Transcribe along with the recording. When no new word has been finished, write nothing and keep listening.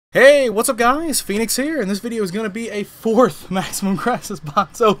Hey, what's up guys? Phoenix here, and this video is going to be a fourth Maximum Crisis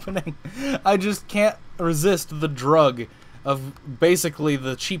box opening. I just can't resist the drug of basically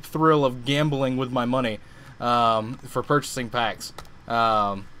the cheap thrill of gambling with my money for purchasing packs.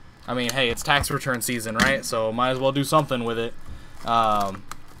 I mean, hey, it's tax return season, right? So might as well do something with it.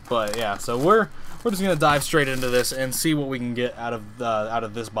 But yeah, so we're just going to dive straight into this and see what we can get out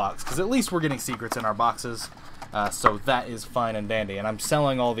of this box, because at least we're getting secrets in our boxes. So that is fine and dandy, and I'm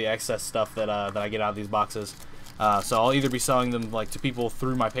selling all the excess stuff that I get out of these boxes. So I'll either be selling them like to people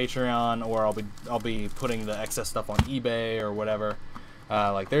through my Patreon, or I'll be putting the excess stuff on eBay or whatever.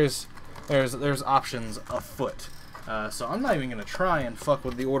 Like there's options afoot. So I'm not even gonna try and fuck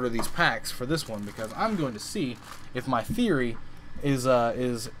with the order of these packs for this one, because I'm going to see if my theory is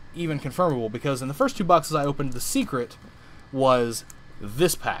even confirmable. Because in the first two boxes I opened, the secret was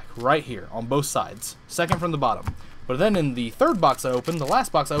this pack right here on both sides, second from the bottom. But then in the third box I opened, the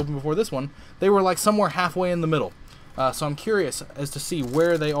last box I opened before this one, they were like somewhere halfway in the middle. So I'm curious as to see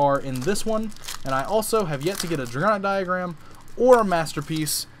where they are in this one. And I also have yet to get a Dragonic Diagram or a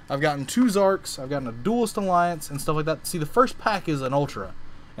Masterpiece. I've gotten two Zarks, I've gotten a Duelist Alliance and stuff like that. See, the first pack is an Ultra,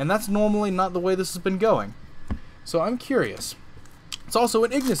 and that's normally not the way this has been going. So I'm curious. It's also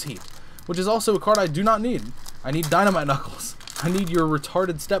an Ignis Heat, which is also a card I do not need. I need Dynamite Knuckles. I need your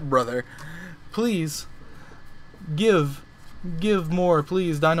retarded stepbrother. Please, give more,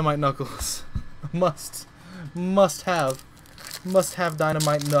 please, Dynamite Knuckles. must have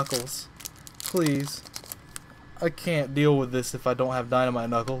Dynamite Knuckles. Please. I can't deal with this if I don't have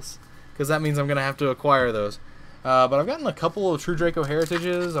Dynamite Knuckles, because that means I'm gonna have to acquire those. But I've gotten a couple of True Draco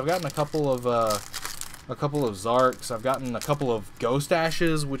Heritages. I've gotten a couple of Zarks. I've gotten a couple of Ghost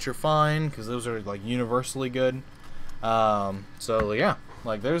Ashes, which are fine because those are like universally good. So yeah,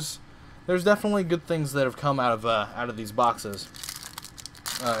 like there's definitely good things that have come out of these boxes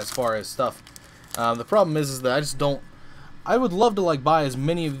as far as stuff. The problem is that I just don't. I would love to like buy as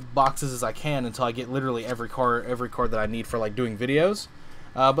many boxes as I can until I get literally every card that I need for like doing videos.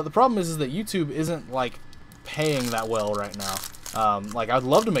 But the problem is that YouTube isn't like paying that well right now. Like I'd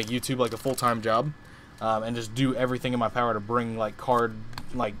love to make YouTube like a full-time job and just do everything in my power to bring like card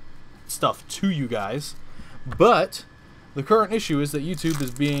stuff to you guys, but the current issue is that YouTube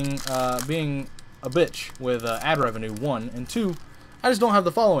is being a bitch with ad revenue, 1, and 2, I just don't have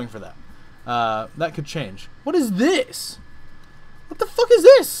the following for that. That could change. What is this? What the fuck is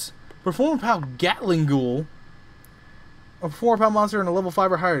this? Perform Pow Gatling Ghoul. A 4-pound monster and a level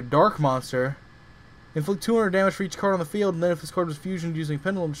 5 or higher dark monster. Inflict 200 damage for each card on the field, and then if this card was fusioned using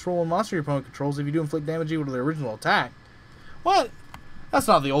Pendulum, destroy one monster your opponent controls. If you do inflict damage equal to their original attack. What? That's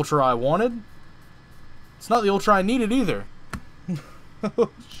not the Ultra I wanted. It's not the Ultra I needed either.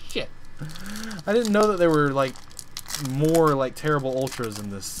 Oh, shit. I didn't know that there were, like, more, like, terrible Ultras in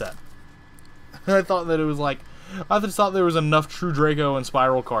this set. I thought that it was, like... I just thought there was enough True Draco and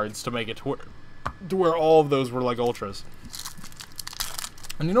Spiral cards to make it to where all of those were, like, Ultras.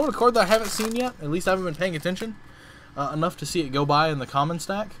 And you know what a card that I haven't seen yet? At least I haven't been paying attention enough to see it go by in the common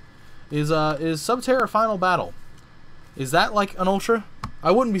stack. Is Subterra Final Battle. Is that, like, an Ultra?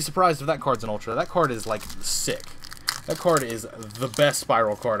 I wouldn't be surprised if that card's an Ultra. That card is, like, sick. That card is the best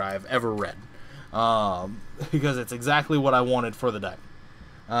Spiral card I have ever read. Because it's exactly what I wanted for the deck.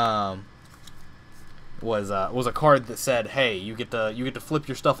 Was a card that said, hey, you get to flip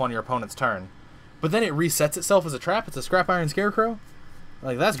your stuff on your opponent's turn. But then it resets itself as a trap. It's a Scrap Iron Scarecrow.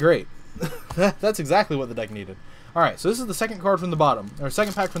 Like, that's great. That's exactly what the deck needed. Alright, so this is the second card from the bottom. Or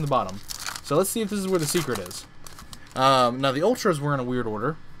second pack from the bottom. So let's see if this is where the secret is. Now the Ultras were in a weird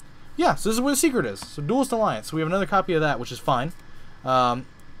order. Yeah, so this is where the secret is. So Duelist Alliance. So we have another copy of that, which is fine. Oh,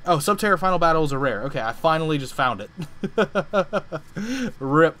 Subterra Final Battle is a rare. Okay, I finally just found it.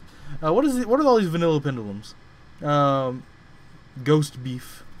 Rip. What are all these vanilla pendulums? Ghost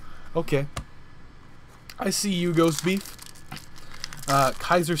Beef. Okay. I see you, Ghost Beef.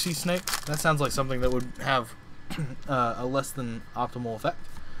 Kaiser Sea Snake. That sounds like something that would have a less than optimal effect.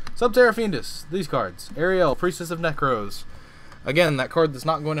 Subterra Fiendus, these cards. Ariel, Priestess of Necros. Again, that card that's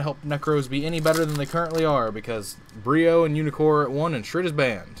not going to help Necros be any better than they currently are, because Brio and Unicorn are at 1 and Shrid is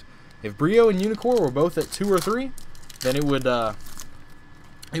banned. If Brio and Unicorn were both at 2 or 3, then it would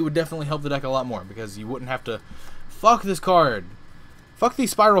definitely help the deck a lot more, because you wouldn't have to fuck this card. Fuck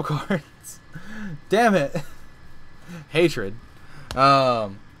these Spiral cards. Damn it. Hatred.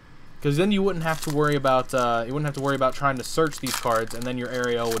 Because then you wouldn't have to worry about trying to search these cards, and then your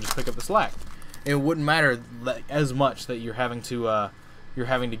Ariel would just pick up the slack. It wouldn't matter as much that you're having to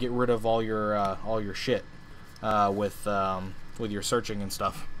get rid of all your shit with your searching and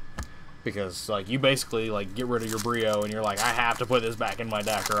stuff. because like you basically like get rid of your Brio and you're like, I have to put this back in my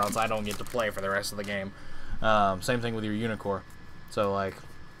deck or else I don't get to play for the rest of the game. Same thing with your Unicore. So like,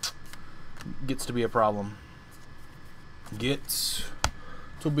 gets to be a problem. Gets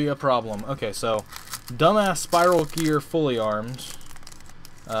to be a problem. Okay, so dumbass Spiral Gear fully armed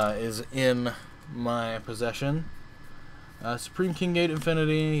is in my possession. Supreme King Gate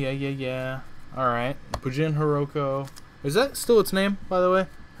Infinity, yeah. Alright, Pujin Hiroko. Is that still its name, by the way?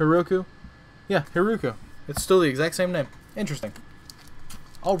 Hiroku? Yeah, Hiruko. It's still the exact same name. Interesting.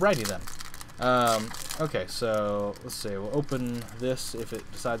 Alrighty then. Okay, so let's see. We'll open this if it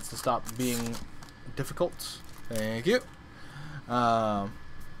decides to stop being difficult. Thank you.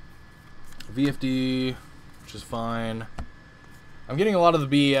 VFD, which is fine. I'm getting a lot of the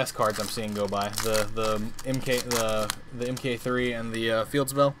BES cards I'm seeing go by. The MK3 and the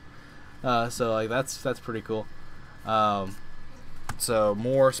Fieldsville. So like that's pretty cool. So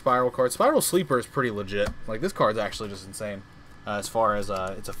more Spiral cards. Spiral Sleeper is pretty legit. Like this card's actually just insane as far as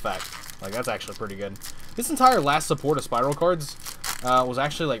its effect. Like that's actually pretty good. This entire last support of Spiral cards was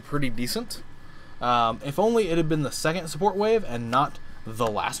actually like pretty decent. If only it had been the second support wave and not the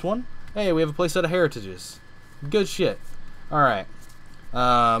last one. Hey, we have a playset of heritages. Good shit. All right.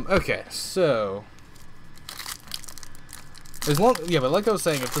 Okay, so but like I was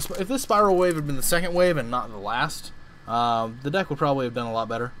saying, if this Spiral wave had been the second wave and not the last, the deck would probably have done a lot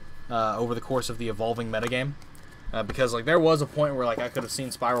better over the course of the evolving metagame. Because like there was a point where like I could have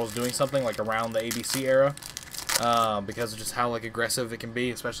seen Spirals doing something like around the ABC era, because of just how like aggressive it can be,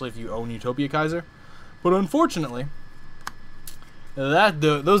 especially if you own Utopia Kaiser. But unfortunately,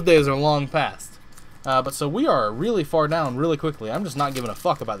 those days are long past. But so we are really far down really quickly. I'm just not giving a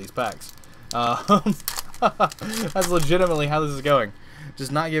fuck about these packs. That's legitimately how this is going.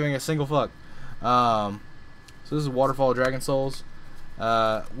 Just not giving a single fuck. So this is Waterfall Dragon Souls.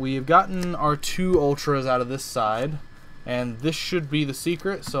 We've gotten our 2 Ultras out of this side. And this should be the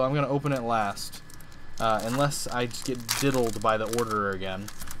secret, so I'm going to open it last. Unless I just get diddled by the orderer again.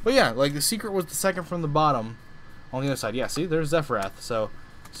 But yeah, like the secret was the second from the bottom on the other side. Yeah, see, there's Zephyrath.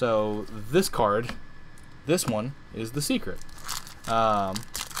 So this card, this one, is the secret.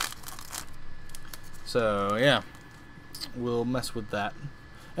 So yeah, we'll mess with that.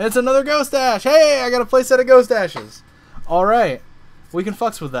 And it's another Ghost Dash! Hey, I got a playset of Ghost Dashes! Alright, we can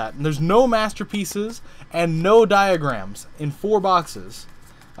fucks with that. And there's no masterpieces and no diagrams in 4 boxes.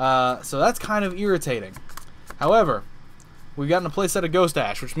 So that's kind of irritating. However, we've gotten a playset of Ghost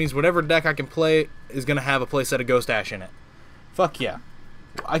Dash, which means whatever deck I can play is going to have a playset of Ghost Dash in it. Fuck yeah.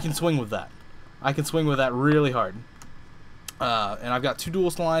 I can swing with that. I can swing with that really hard. And I've got 2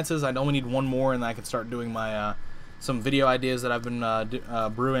 Duelist Alliances. I only need 1 more, and then I can start doing my some video ideas that I've been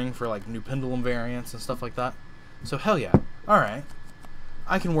brewing for like new Pendulum variants and stuff like that. So hell yeah. Alright.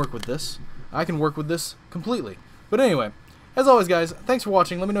 I can work with this. I can work with this completely. But anyway, as always guys, thanks for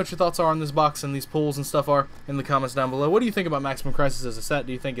watching. Let me know what your thoughts are on this box and these pulls and stuff are in the comments down below. What do you think about Maximum Crisis as a set?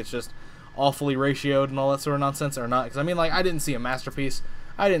 Do you think it's just awfully ratioed and all that sort of nonsense or not? Because I mean, like, I didn't see a masterpiece.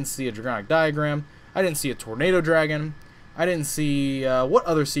 I didn't see a Dragonic Diagram. I didn't see a Tornado Dragon. I didn't see... what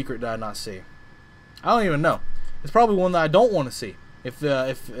other secret did I not see? I don't even know. It's probably one that I don't want to see. If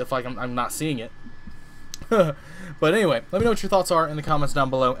like I'm not seeing it. But anyway, let me know what your thoughts are in the comments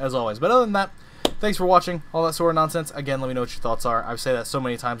down below, as always. But other than that, thanks for watching, all that sort of nonsense. Again, let me know what your thoughts are. I've said that so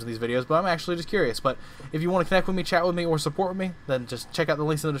many times in these videos, but I'm actually just curious. But if you want to connect with me, chat with me, or support with me, then just check out the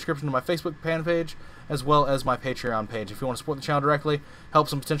links in the description to my Facebook fan page, as well as my Patreon page. If you want to support the channel directly, help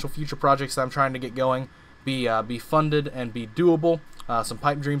some potential future projects that I'm trying to get going, be funded and be doable. Some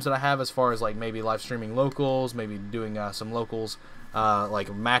pipe dreams that I have as far as like maybe live streaming locals, maybe doing some locals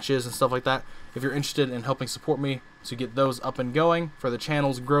like matches and stuff like that. If you're interested in helping support me to get those up and going for the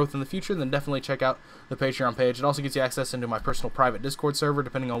channel's growth in the future, then definitely check out the Patreon page. It also gets you access into my personal private Discord server,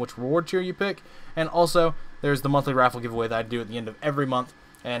 depending on which reward tier you pick. And also, there's the monthly raffle giveaway that I do at the end of every month.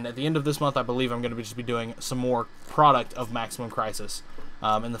 And at the end of this month, I believe I'm going to just be doing some more product of Maximum Crisis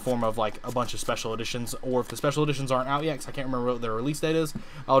in the form of like a bunch of special editions. Or if the special editions aren't out yet, because I can't remember what their release date is,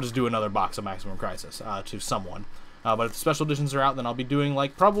 I'll just do another box of Maximum Crisis to someone. But if the special editions are out, then I'll be doing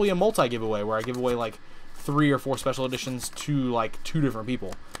like probably a multi-giveaway where I give away like 3 or 4 special editions to like 2 different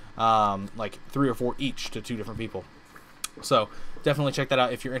people. Like 3 or 4 each to 2 different people. So definitely check that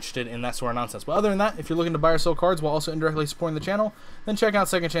out if you're interested in that sort of nonsense. But other than that, if you're looking to buy or sell cards while also indirectly supporting the channel, then check out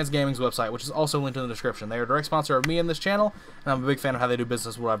Second Chance Gaming's website, which is also linked in the description. They are a direct sponsor of me and this channel, and I'm a big fan of how they do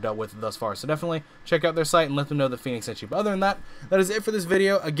business, what I've dealt with thus far. So definitely check out their site and let them know that Phoenix sent you. But other than that, that is it for this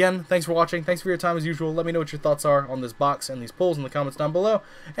video. Again, thanks for watching. Thanks for your time as usual. Let me know what your thoughts are on this box and these pulls in the comments down below.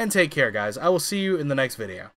 And take care, guys. I will see you in the next video.